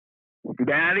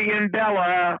Daddy and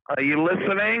Bella, are you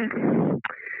listening?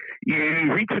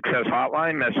 You reach Success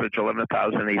Hotline, message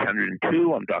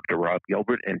 11,802. I'm Dr. Rob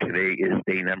Gilbert, and today is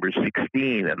day number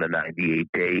 16 of the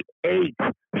 98-day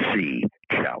 8C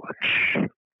challenge.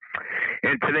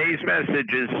 And today's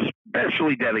message is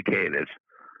specially dedicated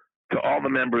to all the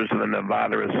members of the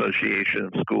Nevada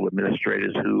Association of School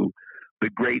Administrators who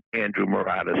the great Andrew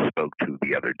Murata spoke to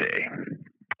the other day,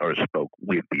 or spoke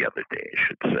with the other day, I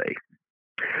should say.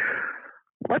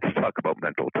 Let's talk about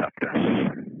mental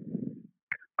toughness.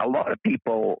 A lot of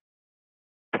people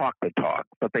talk the talk,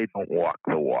 but they don't walk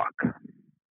the walk.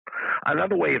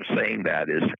 Another way of saying that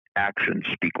is actions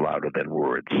speak louder than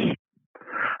words.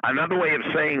 Another way of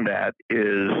saying that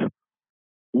is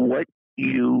what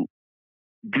you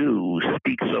do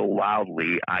speaks so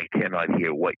loudly I cannot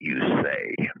hear what you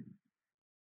say.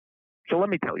 So let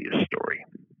me tell you a story.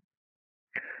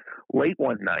 Late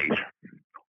one night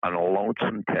on a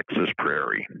lonesome Texas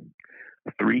prairie,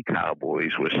 3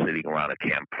 cowboys were sitting around a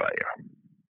campfire.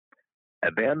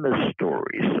 And then the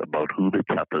stories about who the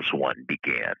toughest one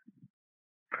began.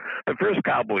 The first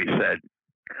cowboy said,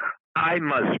 "I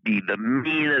must be the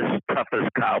meanest,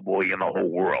 toughest cowboy in the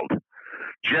whole world.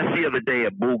 Just the other day,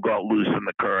 a bull got loose in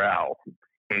the corral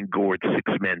and gored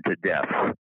 6 men to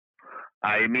death.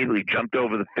 I immediately jumped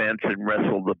over the fence and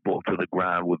wrestled the bull to the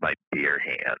ground with my bare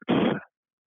hands."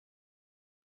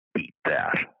 Beat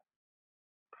that.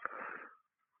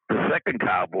 The second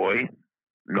cowboy,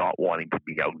 not wanting to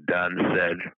be outdone,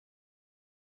 said,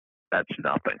 "That's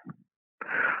nothing.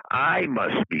 I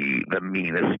must be the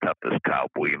meanest, toughest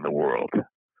cowboy in the world.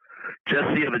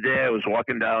 Just the other day, I was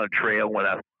walking down a trail when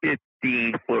a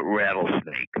 15-foot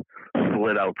rattlesnake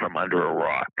slid out from under a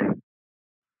rock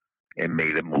and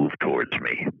made a move towards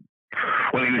me.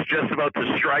 When he was just about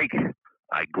to strike,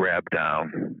 I grabbed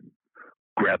down,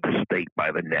 grabbed the snake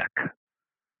by the neck,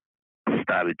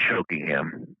 started choking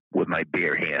him with my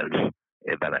bare hands,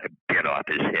 and then I bit off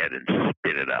his head and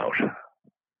spit it out."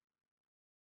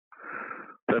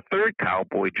 The third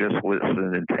cowboy just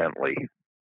listened intently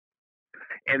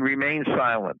and remained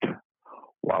silent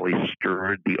while he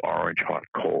stirred the orange-hot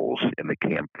coals in the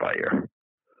campfire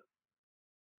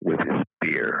with his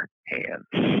bare hands.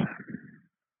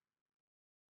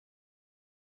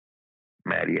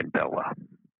 Maddie and Bella,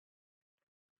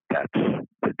 that's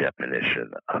the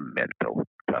definition of mental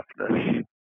toughness.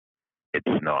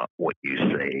 It's not what you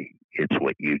say, it's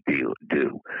what you do.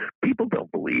 People don't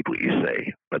believe what you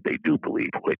say, but they do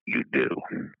believe what you do.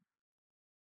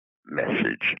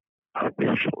 Message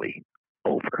officially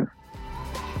over.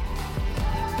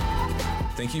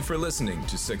 Thank you for listening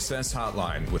to Success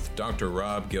Hotline with Dr.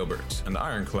 Rob Gilbert, an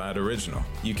Ironclad original.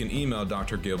 You can email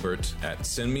Dr. Gilbert at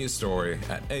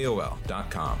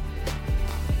sendmeastory@aol.com.